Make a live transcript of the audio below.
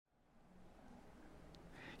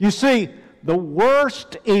You see, the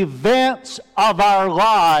worst events of our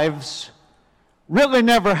lives really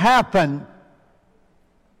never happen.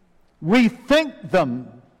 We think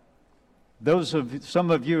them. Some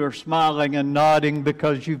of you are smiling and nodding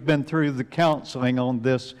because you've been through the counseling on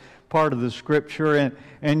this part of the Scripture,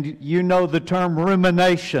 and you know the term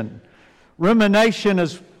rumination. Rumination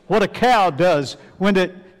is what a cow does when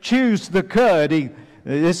it chews the cud.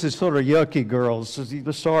 This is sort of yucky, girls.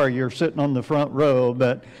 Sorry you're sitting on the front row,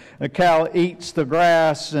 but a cow eats the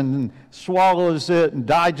grass and swallows it and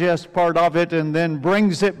digests part of it and then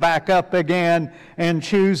brings it back up again and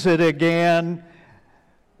chews it again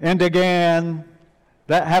and again.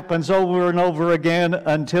 That happens over and over again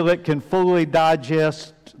until it can fully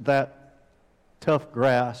digest that tough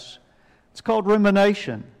grass. It's called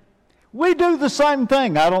rumination. We do the same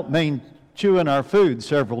thing. I don't mean chewing our food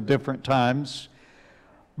several different times.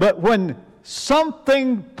 But when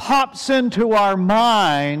something pops into our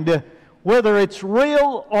mind, whether it's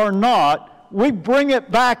real or not, we bring it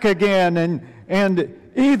back again, and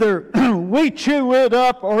either we chew it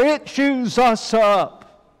up or it chews us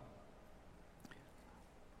up.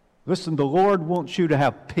 Listen, the Lord wants you to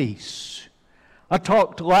have peace. I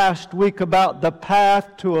talked last week about the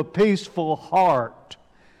path to a peaceful heart.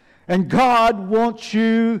 And God wants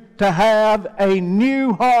you to have a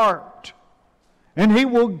new heart. And He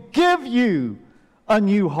will give you a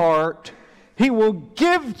new heart. He will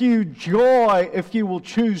give you joy if you will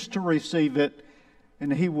choose to receive it.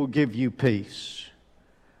 And He will give you peace.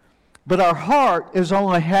 But our heart is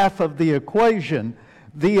only half of the equation.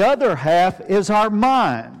 The other half is our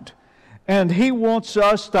mind. And He wants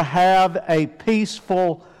us to have a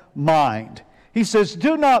peaceful mind. He says,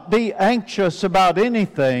 do not be anxious about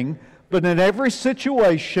anything, but in every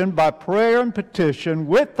situation, by prayer and petition,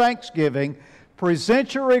 with thanksgiving,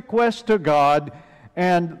 present your request to God,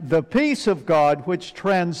 and the peace of God, which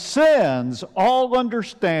transcends all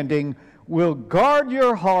understanding, will guard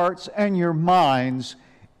your hearts and your minds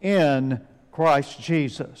in Christ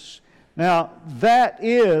Jesus. Now, that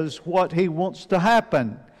is what He wants to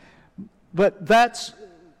happen. But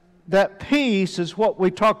that peace is what we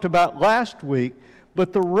talked about last week.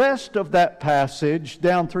 But the rest of that passage,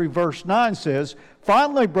 down through verse 9, says,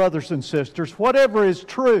 finally, brothers and sisters, whatever is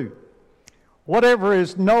true, whatever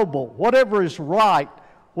is noble, whatever is right,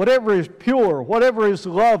 whatever is pure, whatever is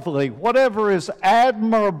lovely, whatever is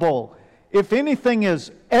admirable, if anything is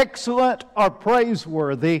excellent or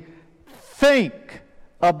praiseworthy, think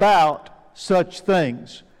about such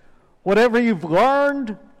things. Whatever you've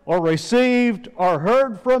learned or received or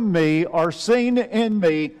heard from me or seen in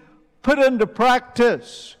me, put into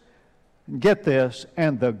practice. And get this,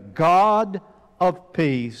 and the God of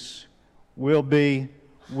peace will be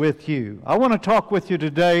with you. I want to talk with you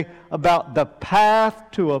today about the path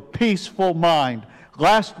to a peaceful mind.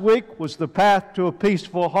 Last week was the path to a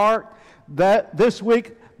peaceful heart. This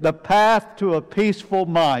week, the path to a peaceful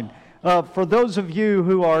mind. For those of you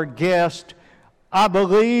who are guests, I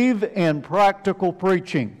believe in practical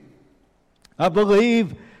preaching.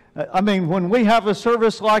 When we have a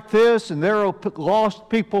service like this and there are lost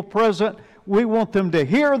people present, we want them to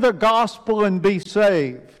hear the gospel and be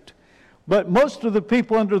saved. But most of the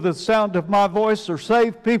people under the sound of my voice are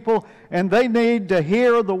saved people, and they need to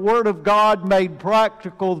hear the Word of God made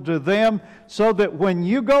practical to them so that when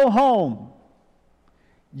you go home,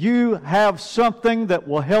 you have something that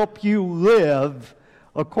will help you live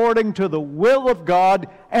according to the will of God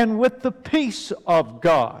and with the peace of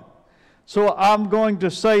God. So I'm going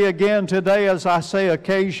to say again today, as I say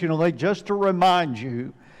occasionally, just to remind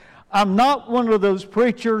you, I'm not one of those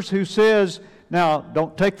preachers who says, now,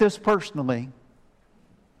 don't take this personally.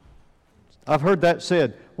 I've heard that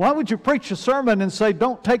said. Why would you preach a sermon and say,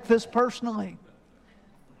 don't take this personally?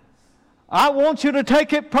 I want you to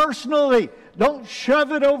take it personally. Don't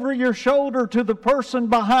shove it over your shoulder to the person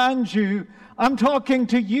behind you. I'm talking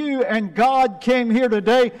to you, and God came here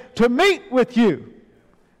today to meet with you,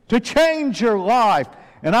 to change your life.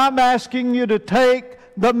 And I'm asking you to take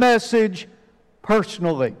the message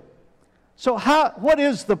personally. So what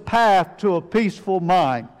is the path to a peaceful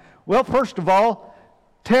mind? Well, first of all,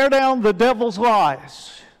 tear down the devil's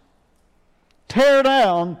lies. Tear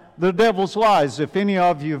down the devil's lies. If any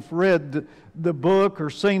of you have read the book or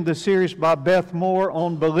seen the series by Beth Moore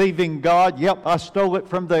on believing God, yep, I stole it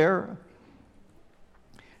from there.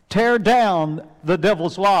 Tear down the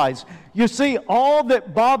devil's lies. You see, all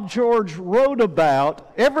that Bob George wrote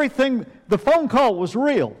about, everything, the phone call was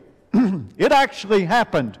real. It actually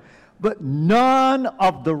happened. But none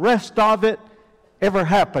of the rest of it ever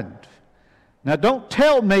happened. Now, don't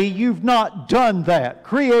tell me you've not done that.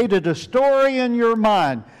 Created a story in your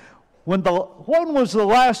mind. When was the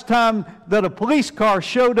last time that a police car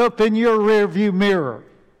showed up in your rearview mirror?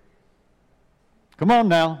 Come on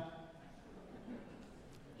now.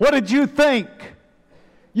 What did you think?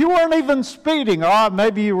 You weren't even speeding.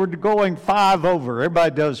 Maybe you were going 5 over.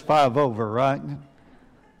 Everybody does 5 over, right?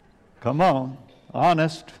 Come on,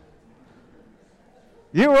 honest.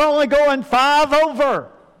 You were only going 5 over.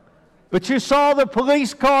 But you saw the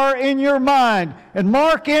police car in your mind. And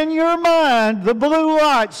Mark, in your mind, the blue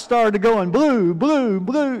lights started going blue, blue,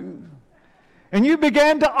 blue. And you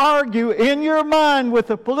began to argue in your mind with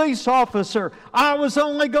the police officer. I was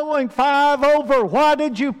only going 5 over. Why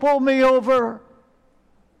did you pull me over?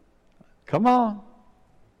 Come on.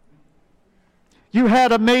 You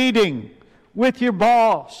had a meeting with your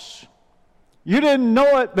boss. You didn't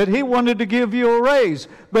know it, but he wanted to give you a raise.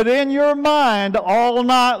 But in your mind, all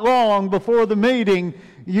night long before the meeting,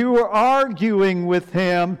 you were arguing with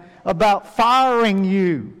him about firing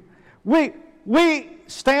you. We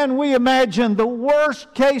imagine the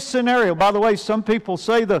worst case scenario. By the way, some people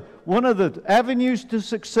say that one of the avenues to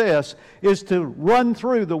success is to run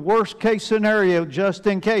through the worst case scenario just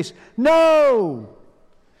in case. No!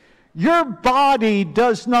 Your body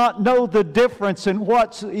does not know the difference in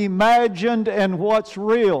what's imagined and what's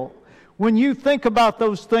real. When you think about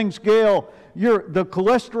those things, Gail, the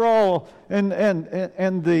cholesterol and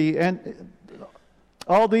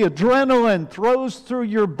all the adrenaline throws through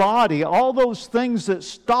your body, all those things that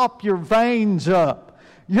stop your veins up.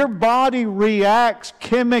 Your body reacts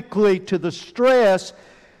chemically to the stress,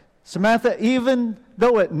 Samantha, even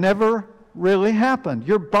though it never really happened.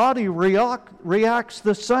 Your body reacts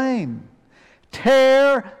the same.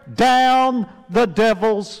 Tear down the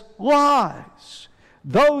devil's lies.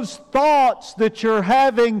 Those thoughts that you're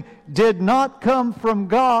having did not come from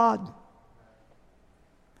God.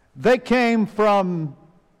 They came from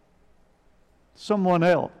someone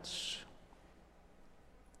else.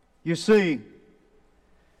 You see,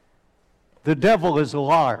 the devil is a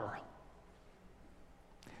liar.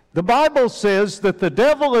 The Bible says that the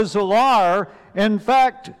devil is a liar. In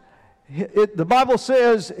fact, the Bible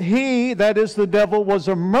says he, that is the devil, was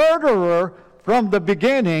a murderer from the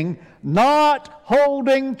beginning, not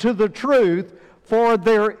holding to the truth, for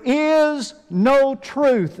there is no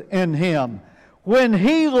truth in him. When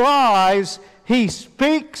he lies, he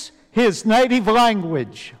speaks his native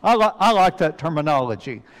language. I like that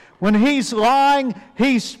terminology. When he's lying,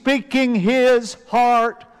 he's speaking his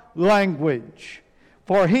heart language.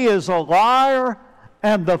 For he is a liar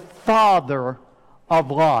and the father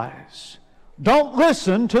of lies. Don't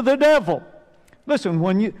listen to the devil. Listen,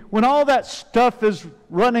 when all that stuff is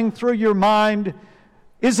running through your mind,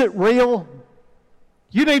 is it real?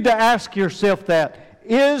 You need to ask yourself that.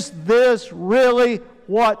 Is this really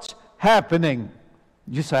what's happening?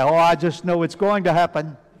 You say, I just know it's going to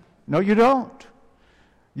happen. No, you don't.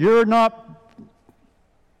 You don't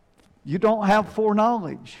have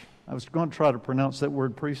foreknowledge. I was going to try to pronounce that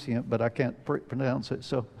word prescient, but I can't pronounce it.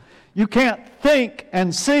 So you can't think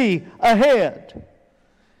and see ahead.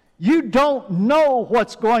 You don't know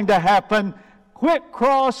what's going to happen. Quit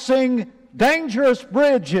crossing dangerous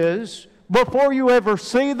bridges before you ever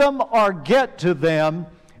see them or get to them,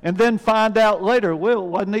 and then find out later, well, it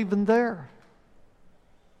wasn't even there.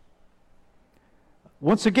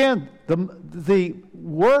 Once again, the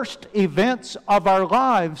worst events of our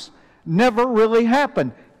lives never really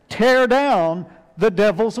happen. Tear down the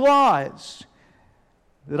devil's lies.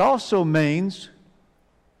 It also means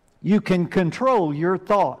you can control your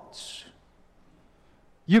thoughts.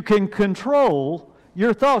 You can control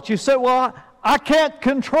your thoughts. You say, well, I can't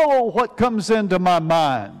control what comes into my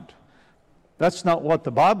mind. That's not what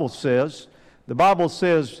the Bible says. The Bible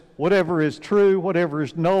says whatever is true, whatever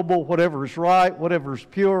is noble, whatever is right, whatever is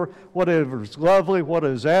pure, whatever is lovely, what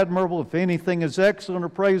is admirable, if anything is excellent or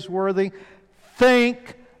praiseworthy,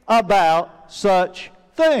 think about such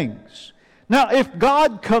things. Now, if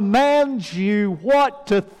God commands you what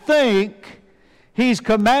to think, He's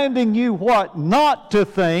commanding you what not to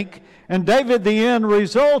think. And David, the end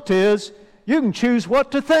result is you can choose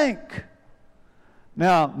what to think.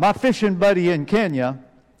 Now, my fishing buddy in Kenya,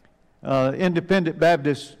 Independent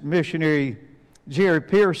Baptist missionary Jerry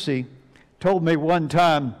Piercy, told me one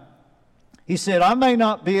time, he said, I may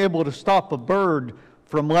not be able to stop a bird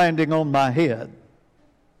from landing on my head,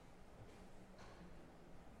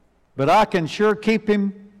 but I can sure keep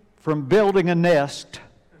him from building a nest.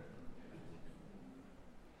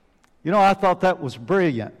 You know, I thought that was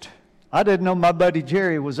brilliant. I didn't know my buddy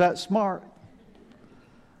Jerry was that smart.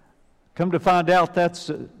 Come to find out that's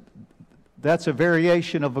a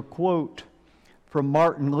variation of a quote from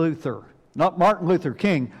Martin Luther. Not Martin Luther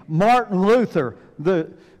King. Martin Luther,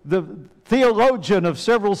 the the theologian of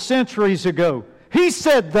several centuries ago. He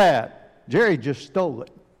said that. Jerry just stole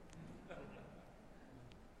it.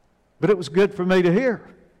 But it was good for me to hear.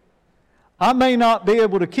 I may not be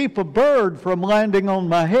able to keep a bird from landing on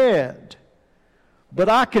my head, but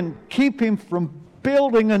I can keep him from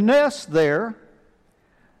building a nest there.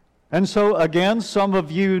 And so, again, some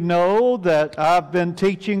of you know that I've been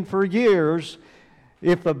teaching for years,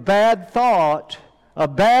 if a bad thought, a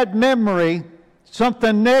bad memory,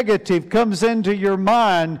 something negative comes into your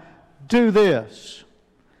mind, do this.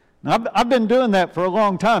 Now, I've been doing that for a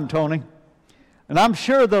long time, Tony. And I'm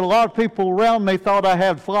sure that a lot of people around me thought I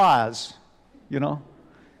had flies,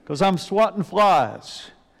 because I'm swatting flies.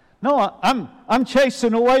 No, I'm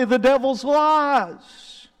chasing away the devil's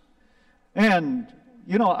lies. And,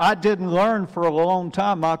 I didn't learn for a long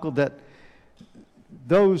time, Michael, that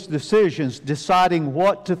those decisions, deciding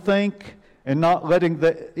what to think and not letting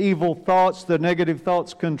the evil thoughts, the negative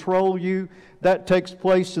thoughts control you, that takes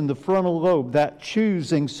place in the frontal lobe. That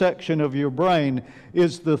choosing section of your brain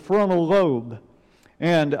is the frontal lobe.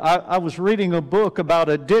 And I was reading a book about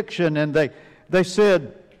addiction, and they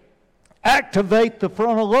said, activate the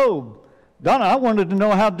frontal lobe. Donna, I wanted to know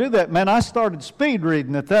how to do that. Man, I started speed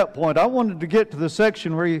reading at that point. I wanted to get to the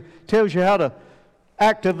section where he tells you how to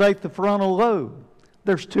activate the frontal lobe.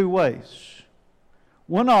 There's two ways.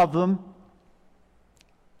 One of them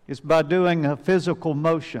is by doing a physical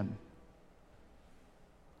motion.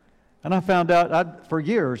 And I found out, for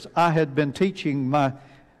years, I had been teaching my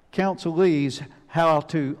counselees how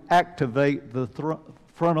to activate the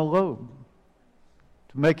frontal lobe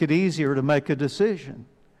to make it easier to make a decision.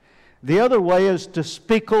 The other way is to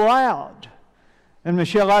speak aloud. And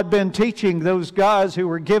Michelle, I've been teaching those guys who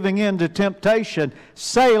were giving in to temptation,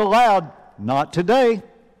 say aloud, not today.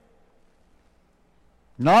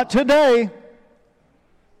 Not today.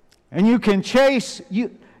 And you can chase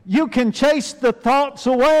the thoughts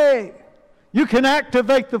away. You can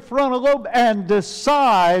activate the frontal lobe and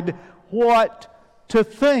decide what to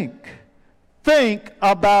think. Think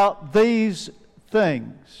about these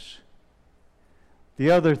things. The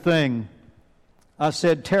other thing, I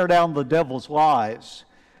said, tear down the devil's lies.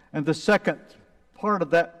 And the second part of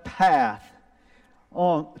that path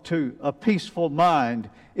on to a peaceful mind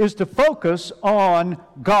is to focus on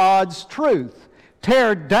God's truth.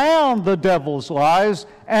 Tear down the devil's lies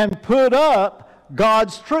and put up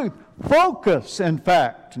God's truth. Focus, in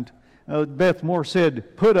fact. Beth Moore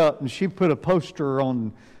said, put up, and she put a poster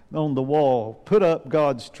on the wall. Put up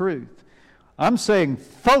God's truth. I'm saying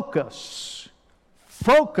focus.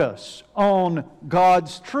 Focus on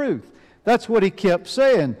God's truth. That's what he kept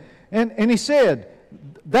saying. And he said,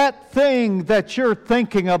 that thing that you're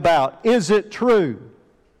thinking about, is it true?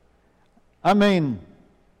 I mean,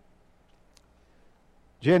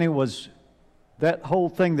 Jenny, was that whole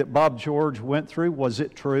thing that Bob George went through, was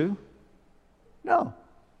it true? No.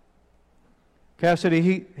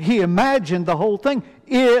 Cassidy, he imagined the whole thing.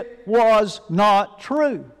 It was not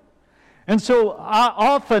true. And so I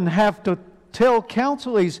often have to tell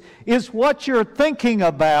counselees, is what you're thinking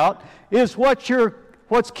about, is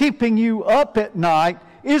what's keeping you up at night,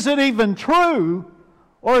 is it even true,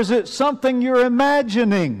 or is it something you're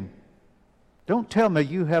imagining? Don't tell me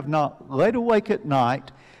you have not laid awake at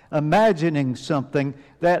night imagining something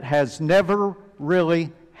that has never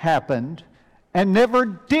really happened and never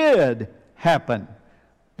did happen.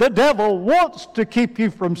 The devil wants to keep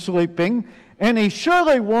you from sleeping, and he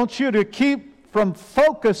surely wants you to keep from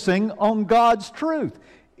focusing on God's truth.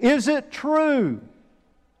 Is it true?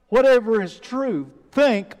 Whatever is true,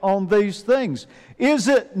 think on these things. Is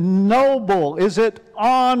it noble? Is it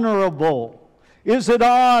honorable? Is it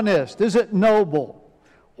honest? Is it noble?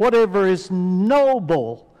 Whatever is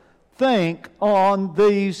noble, think on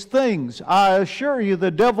these things. I assure you,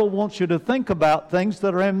 the devil wants you to think about things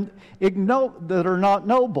that are not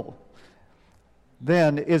noble.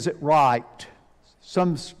 Then, is it right?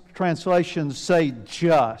 Some translations say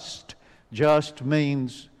just. Just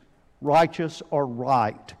means righteous or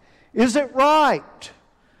right. Is it right?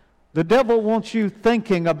 The devil wants you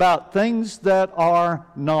thinking about things that are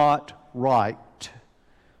not right.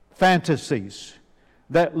 Fantasies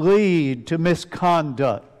that lead to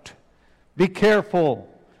misconduct. Be careful.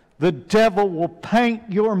 The devil will paint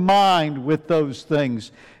your mind with those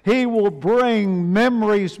things. He will bring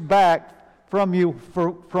memories back from you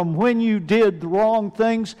from when you did the wrong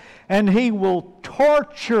things, and he will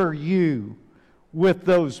torture you with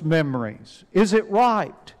those memories. Is it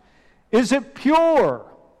right? Is it pure?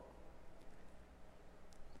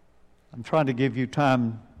 I'm trying to give you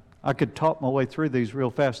time. I could talk my way through these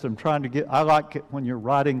real fast. I like it when you're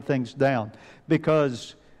writing things down,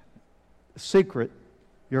 because secret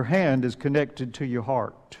your hand is connected to your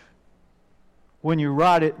heart. When you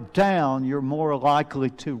write it down, you're more likely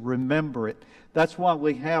to remember it. That's why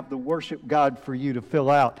we have the worship guide for you to fill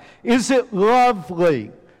out. Is it lovely?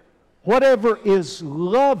 Whatever is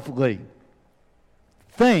lovely,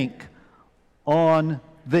 think on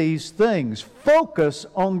these things. Focus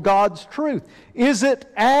on God's truth. Is it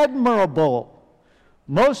admirable?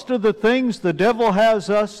 Most of the things the devil has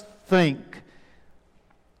us think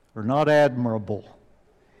are not admirable.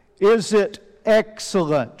 Is it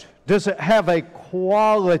excellent? Does it have a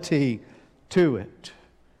quality to it?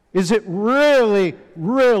 Is it really,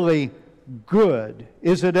 really good?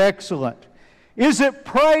 Is it excellent? Is it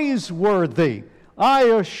praiseworthy? I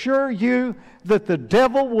assure you that the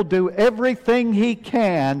devil will do everything he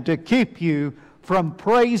can to keep you from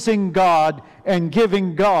praising God and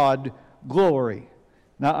giving God glory.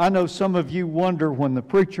 Now, I know some of you wonder when the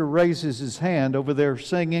preacher raises his hand over there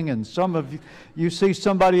singing, and some of you see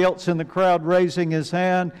somebody else in the crowd raising his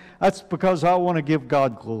hand. That's because I want to give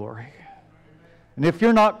God glory. And if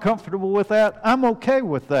you're not comfortable with that, I'm okay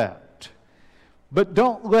with that. But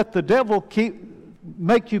don't let the devil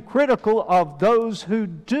make you critical of those who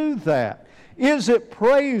do that. Is it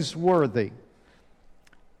praiseworthy?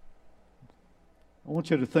 I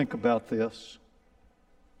want you to think about this.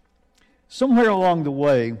 Somewhere along the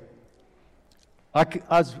way,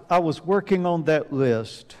 I was working on that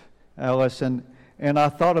list, Alice, and I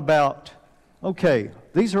thought about, okay,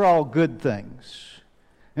 these are all good things.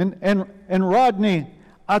 And Rodney,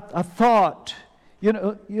 I thought, you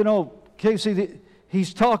know, Casey,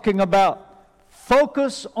 he's talking about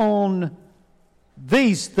focus on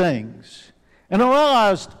these things. And I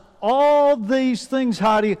realized all these things,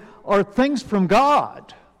 Heidi, are things from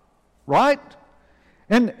God, right?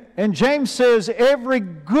 And James says every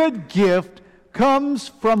good gift comes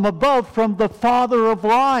from above, from the Father of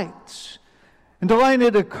lights. And Delane,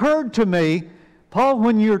 it occurred to me, Paul,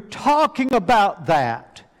 when you're talking about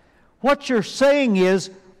that, what you're saying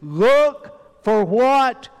is, look for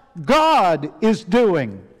what God is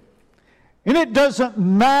doing. And it doesn't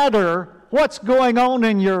matter what's going on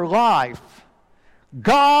in your life.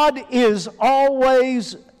 God is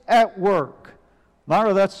always at work.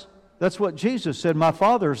 Myra, that's what Jesus said. My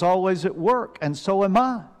Father is always at work, and so am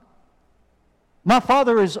I. My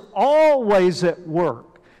Father is always at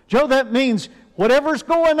work. Joe, that means whatever's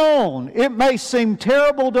going on, it may seem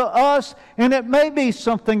terrible to us, and it may be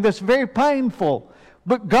something that's very painful,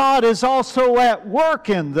 but God is also at work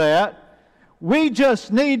in that. We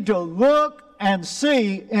just need to look and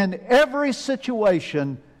see in every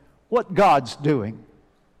situation what God's doing,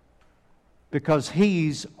 because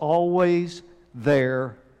He's always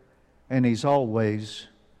there and He's always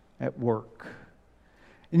at work.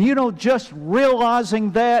 And you know, just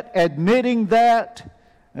realizing that, admitting that,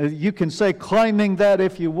 you can say claiming that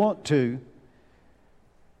if you want to,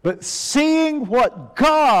 but seeing what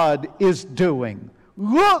God is doing,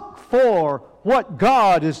 look for what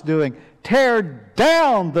God is doing, tear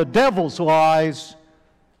down the devil's lies,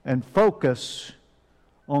 and focus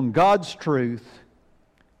on God's truth,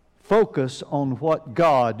 focus on what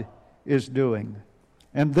God is doing.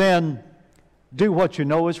 And then do what you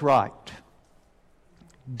know is right.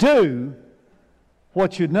 Do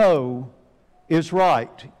what you know is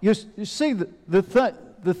right. You see, the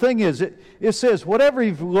thing is, it says, whatever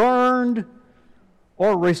you've learned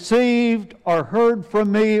or received or heard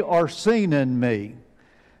from me or seen in me.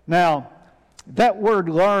 Now, that word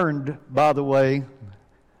learned, by the way,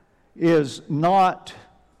 is not,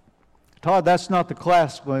 Todd, that's not the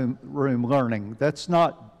classroom learning. That's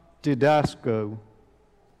not didasko,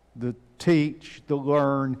 the teach, the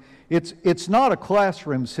learn. It's not a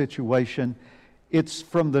classroom situation. It's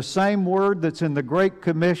from the same word that's in the Great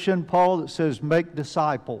Commission, Paul, that says, make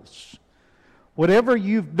disciples. Whatever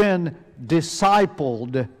you've been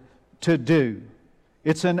discipled to do,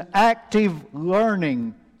 it's an active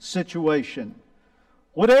learning situation.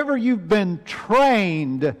 Whatever you've been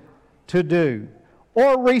trained to do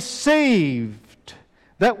or received,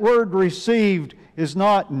 that word received is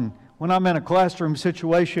not, when I'm in a classroom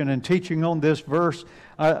situation and teaching on this verse,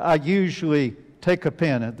 I usually take a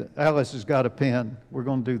pen. Alice has got a pen. We're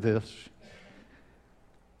going to do this.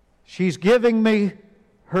 She's giving me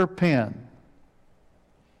her pen.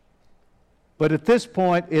 But at this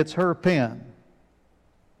point, it's her pen.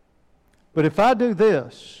 But if I do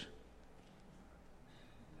this,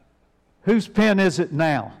 whose pen is it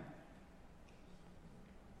now?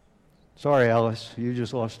 Sorry, Alice, you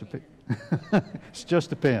just lost a pen. It's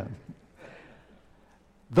just a pen.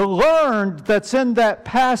 The learned that's in that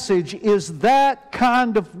passage is that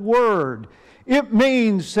kind of word. It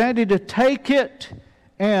means, Sandy, to take it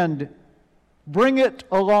and Bring it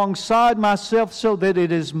alongside myself so that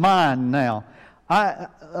it is mine now.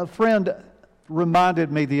 A friend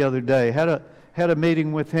reminded me the other day, had a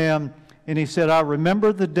meeting with him, and he said, I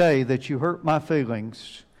remember the day that you hurt my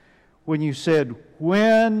feelings when you said,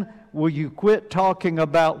 when will you quit talking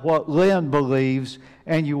about what Lynn believes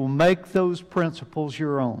and you will make those principles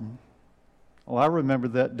your own? Well, I remember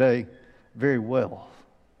that day very well.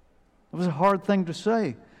 It was a hard thing to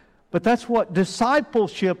say. But that's what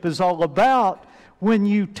discipleship is all about. When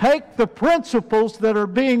you take the principles that are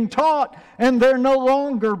being taught and they're no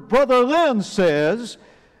longer, Brother Lynn says,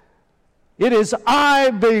 it is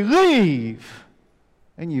I believe,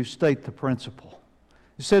 and you state the principle.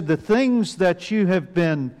 He said the things that you have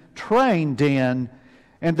been trained in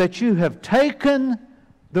and that you have taken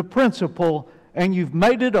the principle and you've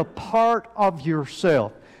made it a part of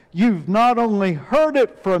yourself. You've not only heard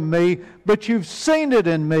it from me, but you've seen it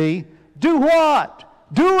in me. Do what?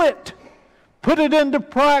 Do it. Put it into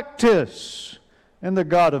practice, and the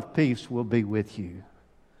God of peace will be with you.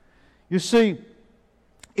 You see,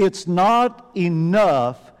 it's not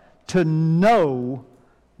enough to know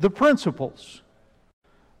the principles.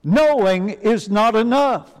 Knowing is not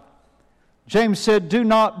enough. James said, do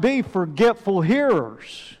not be forgetful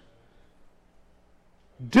hearers.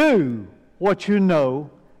 Do what you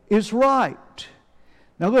know is right.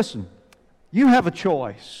 Now listen, you have a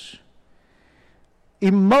choice.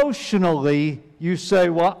 Emotionally, you say,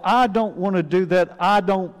 well, I don't want to do that. I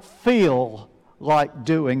don't feel like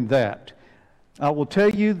doing that. I will tell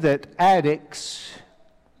you that addicts,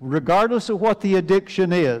 regardless of what the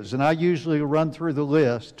addiction is, and I usually run through the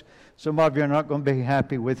list. Some of you are not going to be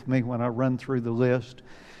happy with me when I run through the list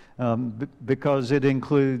because it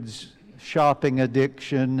includes shopping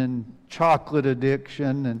addiction and chocolate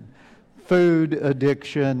addiction and food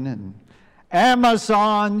addiction and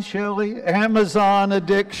Amazon, Shelley, Amazon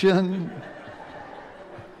addiction.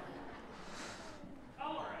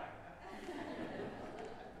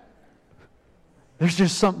 There's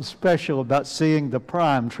just something special about seeing the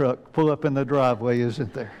Prime truck pull up in the driveway,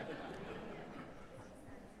 isn't there?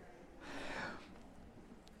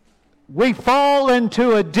 We fall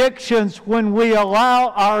into addictions when we allow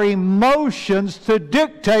our emotions to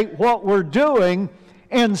dictate what we're doing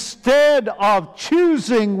instead of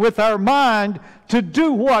choosing with our mind to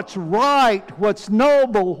do what's right, what's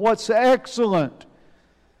noble, what's excellent.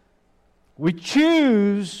 We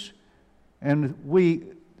choose and we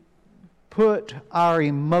put our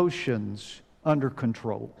emotions under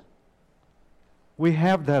control. We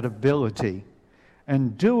have that ability,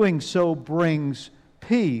 and doing so brings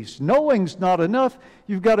peace. Knowing's not enough.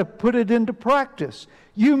 You've got to put it into practice.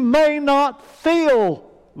 You may not feel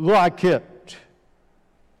like it,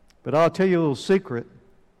 but I'll tell you a little secret.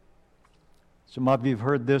 Some of you have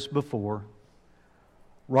heard this before.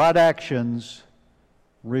 Right actions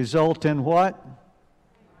result in what?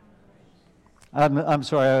 I'm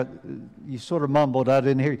sorry, you sort of mumbled. I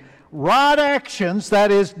didn't hear you. Right actions, that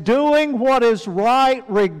is doing what is right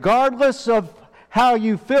regardless of how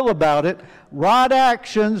you feel about it. Right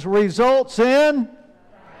actions results in?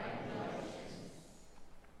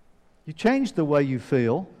 You change the way you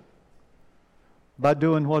feel by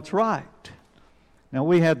doing what's right. Now,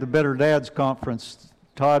 we had the Better Dads Conference.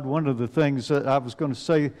 Todd, one of the things that I was going to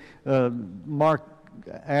say, Mark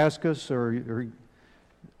asked us, or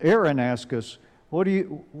Aaron asked us, what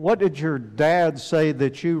did your dad say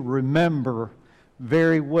that you remember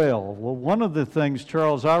very well? Well, one of the things,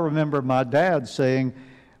 Charles, I remember my dad saying,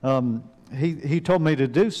 he told me to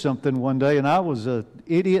do something one day, and I was an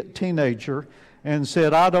idiot teenager, and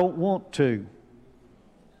said, I don't want to.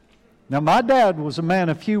 Now, my dad was a man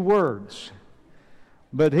of few words,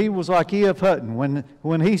 but he was like E.F. Hutton.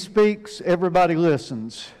 When he speaks, everybody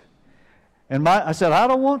listens. And I said, I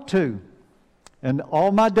don't want to. And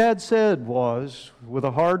all my dad said was, with a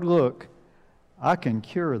hard look, I can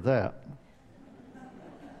cure that.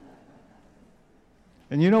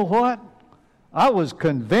 And you know what? I was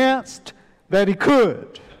convinced that he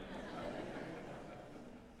could.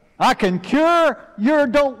 I can cure your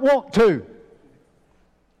don't want to.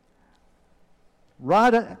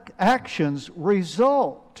 Right actions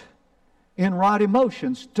result in right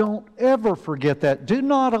emotions. Don't ever forget that. Do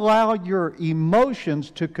not allow your emotions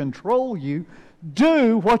to control you.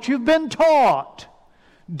 Do what you've been taught.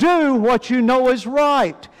 Do what you know is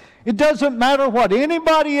right. It doesn't matter what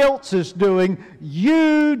anybody else is doing.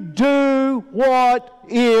 You do what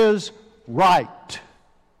is right.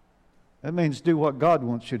 That means do what God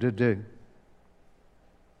wants you to do.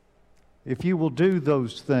 If you will do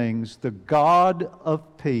those things, the God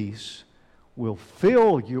of peace will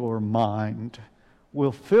fill your mind,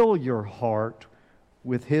 will fill your heart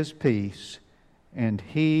with His peace, and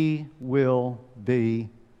He will be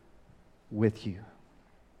with you.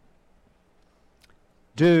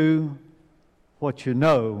 Do what you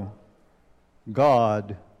know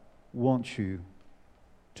God wants you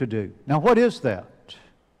to do. Now, what is that?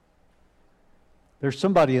 There's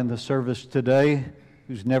somebody in the service today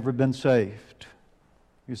who's never been saved.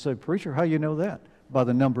 You say, "Preacher, how you know that?" By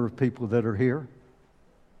the number of people that are here.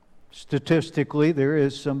 Statistically, there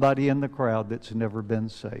is somebody in the crowd that's never been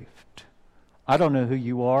saved. I don't know who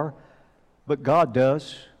you are, but God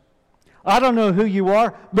does. I don't know who you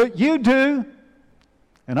are, but you do.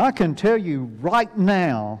 And I can tell you right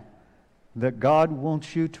now that God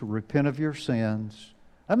wants you to repent of your sins.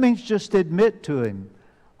 That means just admit to Him,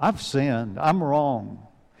 "I've sinned, I'm wrong."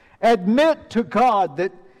 Admit to God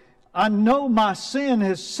that I know my sin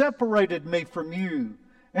has separated me from you,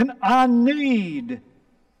 and I need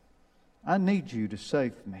you to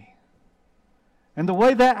save me. And the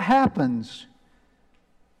way that happens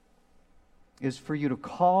is for you to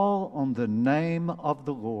call on the name of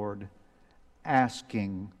the Lord,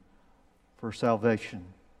 asking for salvation.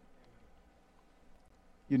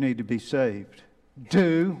 You need to be saved.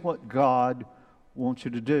 Do what God wants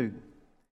you to do.